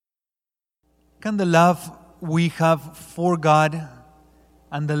Can the love we have for God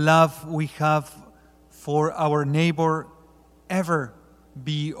and the love we have for our neighbor ever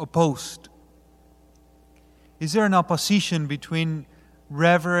be opposed? Is there an opposition between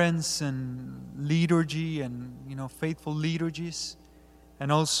reverence and liturgy and, faithful liturgies,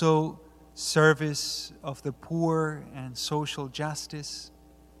 and also service of the poor and social justice?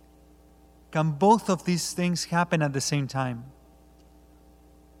 Can both of these things happen at the same time?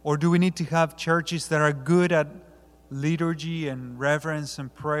 Or do we need to have churches that are good at liturgy and reverence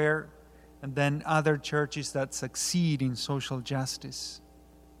and prayer, and then other churches that succeed in social justice?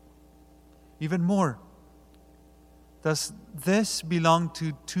 Even more, does this belong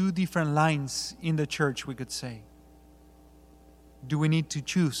to two different lines in the church, we could say? Do we need to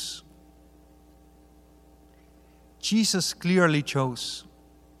choose? Jesus clearly chose.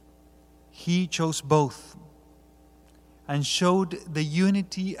 He chose both and showed the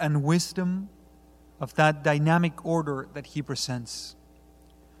unity and wisdom of that dynamic order that he presents.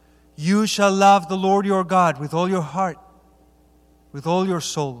 You shall love the Lord your God with all your heart, with all your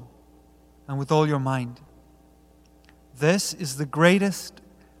soul, and with all your mind. This is the greatest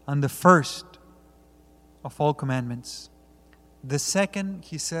and the first of all commandments. The second,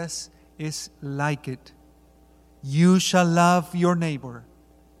 he says, is like it. You shall love your neighbor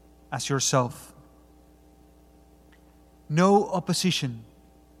as yourself. No opposition.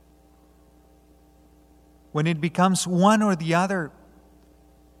 When it becomes one or the other,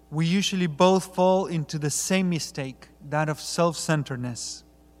 we usually both fall into the same mistake, that of self-centeredness.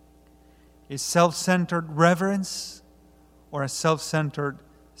 Is self-centered reverence or a self-centered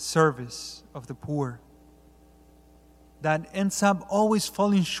service of the poor? That ends up always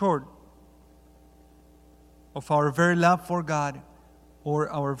falling short of our very love for God or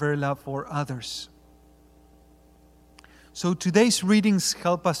our very love for others. So today's readings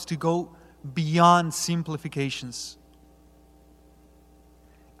help us to go beyond simplifications.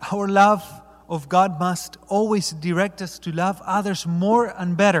 Our love of God must always direct us to love others more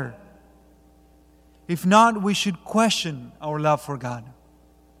and better. If not, we should question our love for God.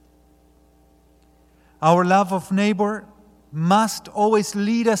 Our love of neighbor must always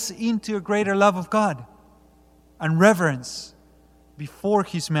lead us into a greater love of God and reverence before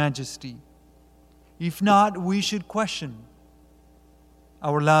His majesty. If not, we should question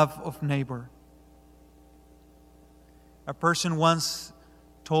our love of neighbor. A person once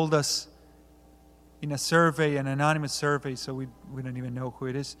told us in a survey, an anonymous survey, so we don't even know who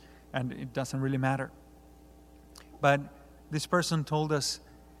it is, and it doesn't really matter. But this person told us,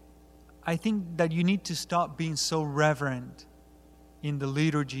 I think that you need to stop being so reverent in the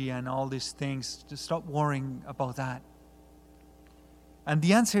liturgy and all these things, to stop worrying about that. And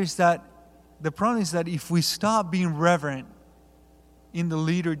the answer is that the problem is that if we stop being reverent in the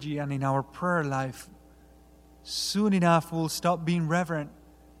liturgy and in our prayer life, soon enough we'll stop being reverent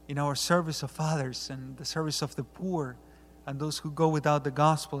in our service of others and the service of the poor and those who go without the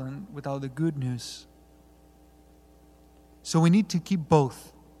gospel and without the good news. So we need to keep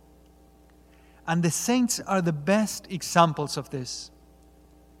both. And the saints are the best examples of this.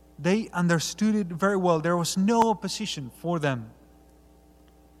 They understood it very well. There was no opposition for them.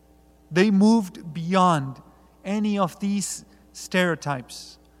 They moved beyond any of these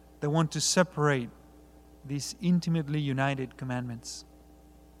stereotypes that want to separate these intimately united commandments.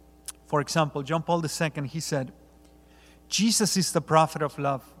 For example, John Paul II, he said, Jesus is the prophet of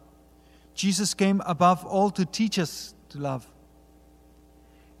love. Jesus came above all to teach us to love.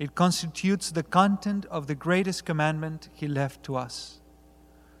 It constitutes the content of the greatest commandment He left to us.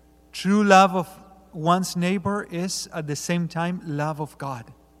 True love of one's neighbor is at the same time love of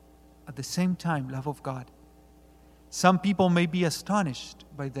God. At the same time, love of God. Some people may be astonished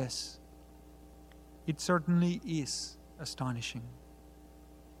by this. It certainly is astonishing.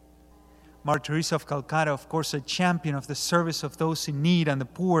 Mother Teresa of Calcutta, of course, a champion of the service of those in need and the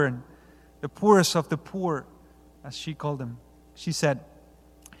poor, and the poorest of the poor, as she called them. She said,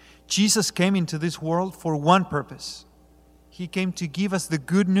 Jesus came into this world for one purpose. He came to give us the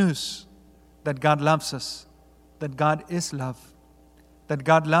good news that God loves us, that God is love, that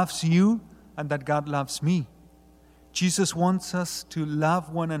God loves you, and that God loves me. Jesus wants us to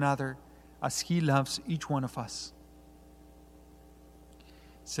love one another as He loves each one of us.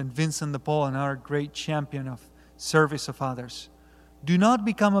 St. Vincent de Paul, another great champion of service of others. Do not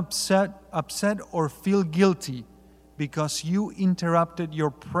become upset or feel guilty because you interrupted your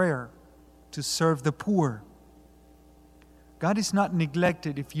prayer to serve the poor. God is not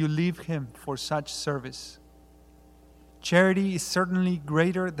neglected if you leave Him for such service. Charity is certainly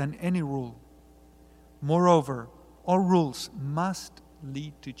greater than any rule. Moreover, all rules must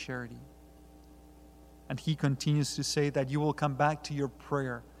lead to charity. And he continues to say that you will come back to your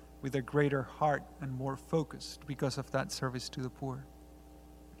prayer with a greater heart and more focused because of that service to the poor.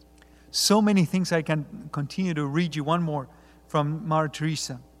 So many things. I can continue to read you one more from Mother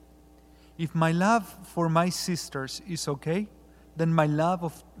Teresa. If my love for my sisters is okay, then my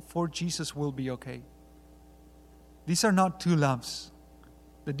love for Jesus will be okay. These are not two loves.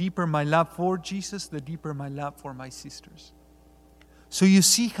 The deeper my love for Jesus, the deeper my love for my sisters. So you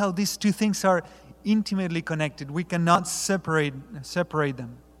see how these two things are intimately connected. We cannot separate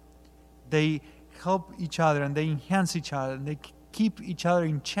them. They help each other and they enhance each other and they keep each other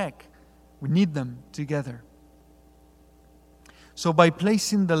in check. We need them together. So by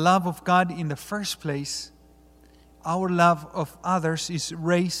placing the love of God in the first place, our love of others is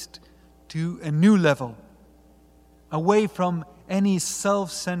raised to a new level, away from any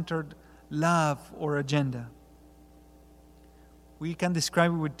self-centered love or agenda. We can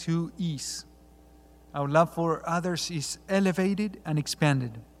describe it with two E's. Our love for others is elevated and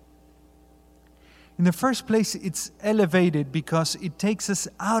expanded. In the first place, it's elevated because it takes us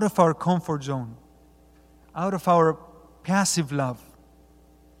out of our comfort zone, out of our passive love.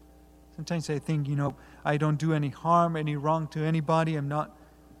 Sometimes I think, I don't do any harm, any wrong to anybody. I'm not.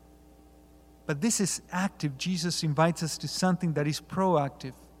 But this is active. Jesus invites us to something that is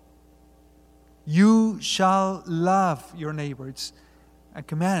proactive. You shall love your neighbor. It's a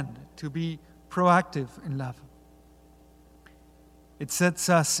command to be proactive in love. It sets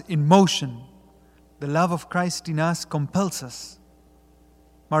us in motion. The love of Christ in us compels us.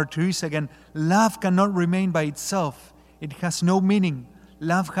 Mother Teresa again, love cannot remain by itself. It has no meaning.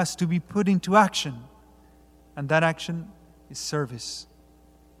 Love has to be put into action. And that action is service.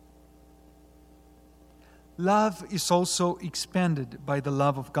 Love is also expanded by the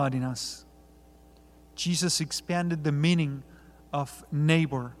love of God in us. Jesus expanded the meaning of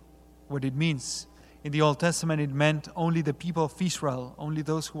neighbor, what it means. In the Old Testament, it meant only the people of Israel, only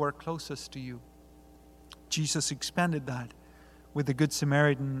those who are closest to you. Jesus expanded that with the Good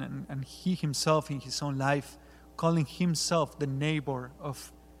Samaritan and he himself in his own life, calling himself the neighbor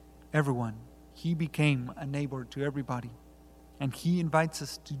of everyone. He became a neighbor to everybody. And he invites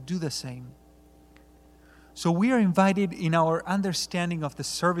us to do the same. So we are invited in our understanding of the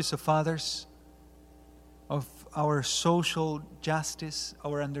service of others, of our social justice,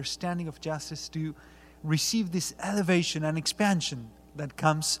 our understanding of justice, to receive this elevation and expansion that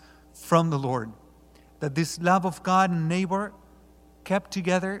comes from the Lord. That this love of God and neighbor, kept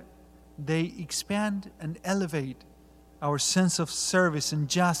together, they expand and elevate our sense of service and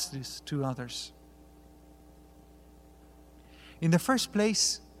justice to others. In the first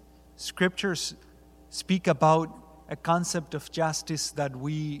place, scriptures speak about a concept of justice that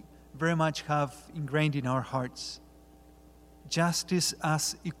we very much have ingrained in our hearts. Justice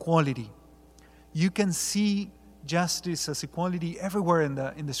as equality. You can see justice as equality everywhere in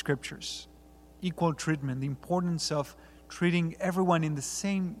the scriptures. Equal treatment, the importance of treating everyone in the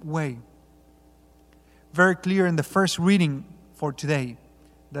same way. Very clear in the first reading for today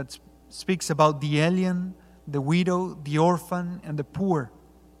that speaks about the alien, the widow, the orphan, and the poor.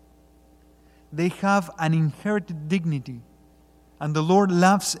 They have an inherited dignity, and the Lord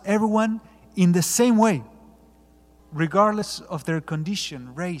loves everyone in the same way, regardless of their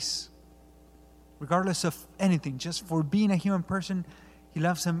condition, race, regardless of anything. Just for being a human person, He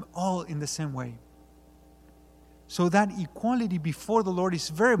loves them all in the same way. So that equality before the Lord is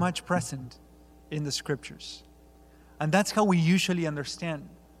very much present in the scriptures. And that's how we usually understand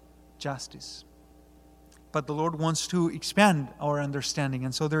justice. But the Lord wants to expand our understanding.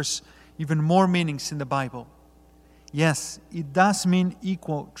 And so there's even more meanings in the Bible. Yes, it does mean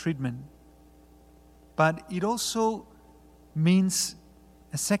equal treatment. But it also means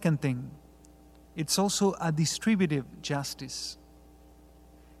a second thing. It's also a distributive justice.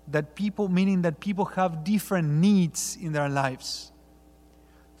 Meaning that people have different needs in their lives.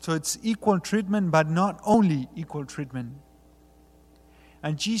 So it's equal treatment, but not only equal treatment.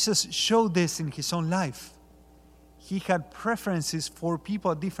 And Jesus showed this in His own life. He had preferences for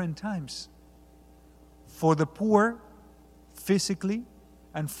people at different times. For the poor, physically,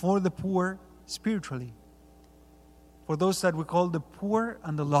 and for the poor, spiritually. For those that we call the poor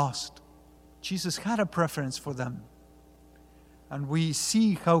and the lost. Jesus had a preference for them. And we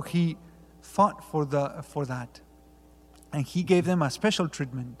see how He fought for that. And He gave them a special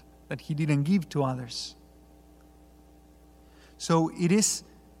treatment that He didn't give to others. So it is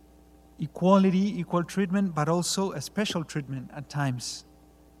equality, equal treatment, but also a special treatment at times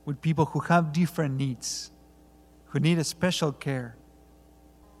with people who have different needs, who need a special care.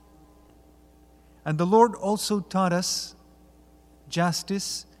 And the Lord also taught us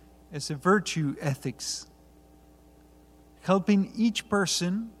justice is a virtue ethics, helping each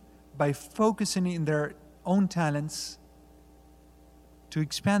person by focusing in their own talents to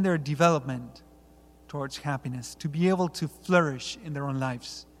expand their development towards happiness, to be able to flourish in their own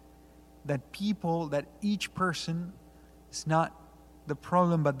lives. That each person is not the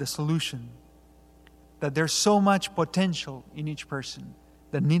problem but the solution. That there's so much potential in each person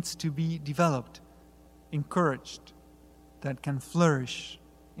that needs to be developed, encouraged, that can flourish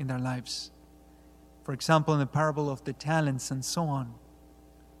in their lives. For example, in the parable of the talents and so on.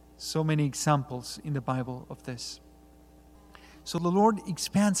 So many examples in the Bible of this. So the Lord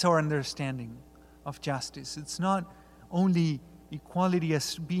expands our understanding of justice. It's not only equality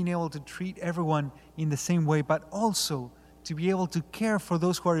as being able to treat everyone in the same way, but also to be able to care for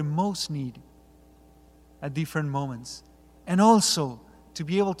those who are in most need at different moments. And also to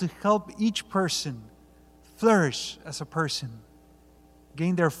be able to help each person flourish as a person,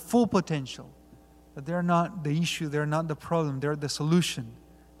 gain their full potential. That they're not the issue, they're not the problem, they're the solution.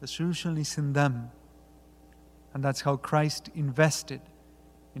 The solution is in them. And that's how Christ invested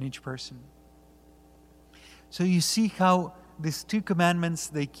in each person. So you see how these two commandments,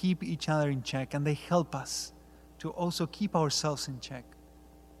 they keep each other in check, and they help us to also keep ourselves in check,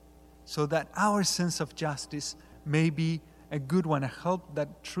 so that our sense of justice may be a good one, a help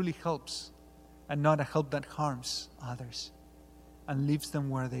that truly helps, and not a help that harms others and leaves them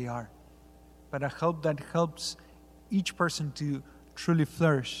where they are, but a help that helps each person to truly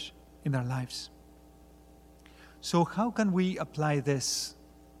flourish in their lives. So how can we apply this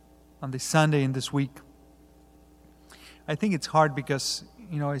on this Sunday in this week? I think it's hard because,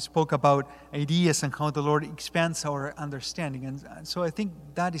 I spoke about ideas and how the Lord expands our understanding. And so I think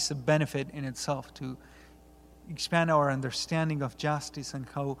that is a benefit in itself, to expand our understanding of justice and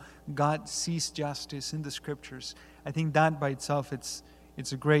how God sees justice in the Scriptures. I think that by itself, it's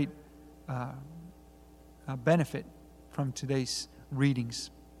a great benefit from today's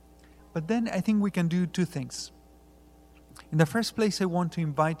readings. But then I think we can do two things. In the first place, I want to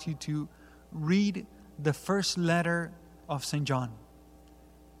invite you to read the first letter of St. John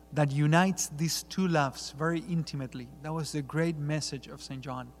that unites these two loves very intimately. That was the great message of St.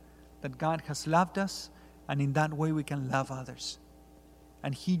 John, that God has loved us, and in that way we can love others.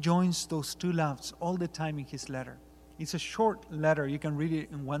 And he joins those two loves all the time in his letter. It's a short letter. You can read it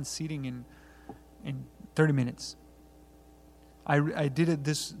in one sitting in 30 minutes. I did it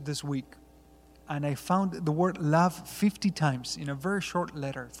this week. And I found the word love 50 times in a very short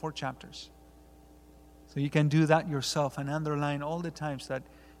letter, 4 chapters. So you can do that yourself and underline all the times that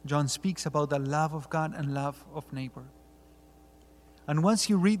John speaks about the love of God and love of neighbor. And once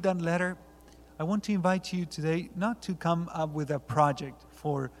you read that letter, I want to invite you today not to come up with a project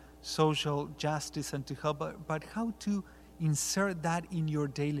for social justice and to help, but how to insert that in your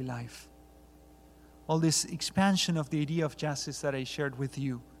daily life. All this expansion of the idea of justice that I shared with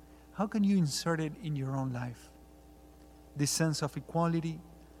you, how can you insert it in your own life? This sense of equality,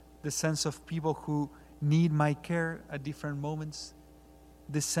 the sense of people who need my care at different moments,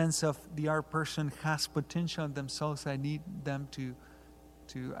 this sense of the other person has potential in themselves. I need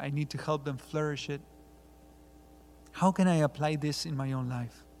to help them flourish it. How can I apply this in my own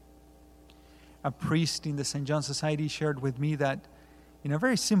life? A priest in the St. John Society shared with me that in a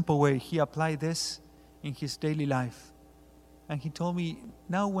very simple way, he applied this in his daily life. And he told me,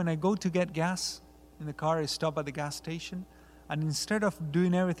 now when I go to get gas in the car, I stop at the gas station, and instead of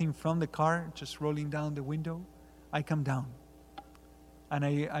doing everything from the car, just rolling down the window, I come down. And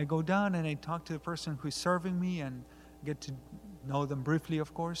I go down and I talk to the person who is serving me and get to know them briefly,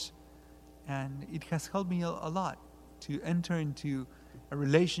 of course. And it has helped me a lot to enter into a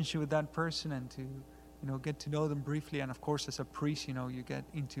relationship with that person and to, get to know them briefly. And of course, as a priest, you get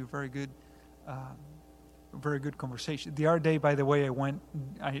into very good conversation. The other day, by the way,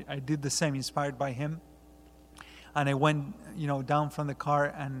 I did the same, inspired by him. And I went, down from the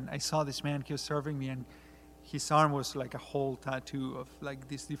car, and I saw this man. He was serving me, and his arm was like a whole tattoo of like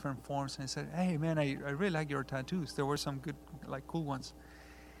these different forms. And I said, "Hey, man, I really like your tattoos. There were some good, cool ones."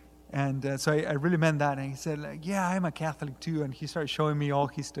 And so I really meant that. And he said, "Yeah, I'm a Catholic too." And he started showing me all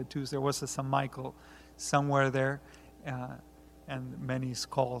his tattoos. There was a St. Michael somewhere there. And many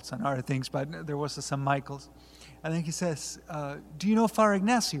skulls and other things, but there was a St. Michael's. And then he says, "Do you know Father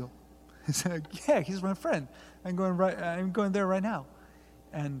Ignacio?" I said, "Yeah, he's my friend. I'm going there right now."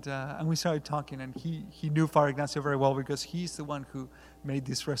 And we started talking, and he knew Father Ignacio very well because he's the one who made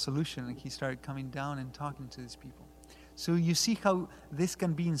this resolution, and he started coming down and talking to these people. So you see how this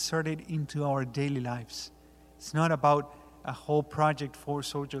can be inserted into our daily lives. It's not about a whole project for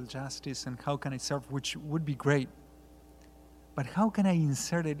social justice and how can I serve, which would be great. but how can I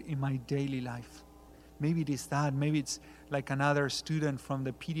insert it in my daily life? Maybe it is that. Maybe it's like another student from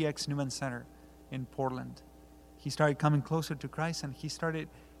the PDX Newman Center in Portland. He started coming closer to Christ, and he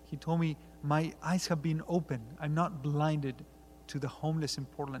told me, my eyes have been opened. I'm not blinded to the homeless in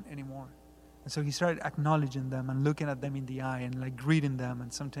Portland anymore. And so he started acknowledging them and looking at them in the eye and like greeting them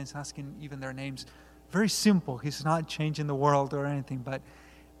and sometimes asking even their names. Very simple. He's not changing the world or anything, but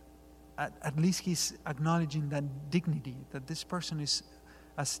at least he's acknowledging that dignity, that this person is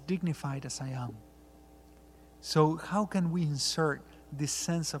as dignified as I am. So how can we insert this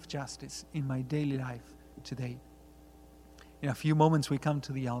sense of justice in my daily life today? In a few moments we come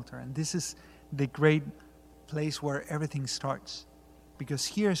to the altar, and this is the great place where everything starts, because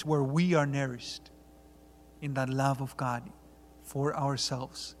here's where we are nourished in that love of God for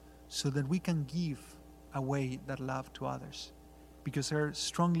ourselves, so that we can give away that love to others, because they're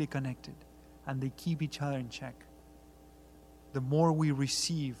strongly connected and they keep each other in check. The more we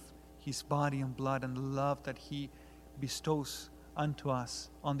receive His body and blood and the love that He bestows unto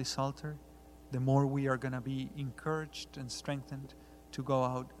us on this altar, the more we are going to be encouraged and strengthened to go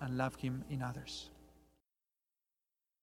out and love Him in others.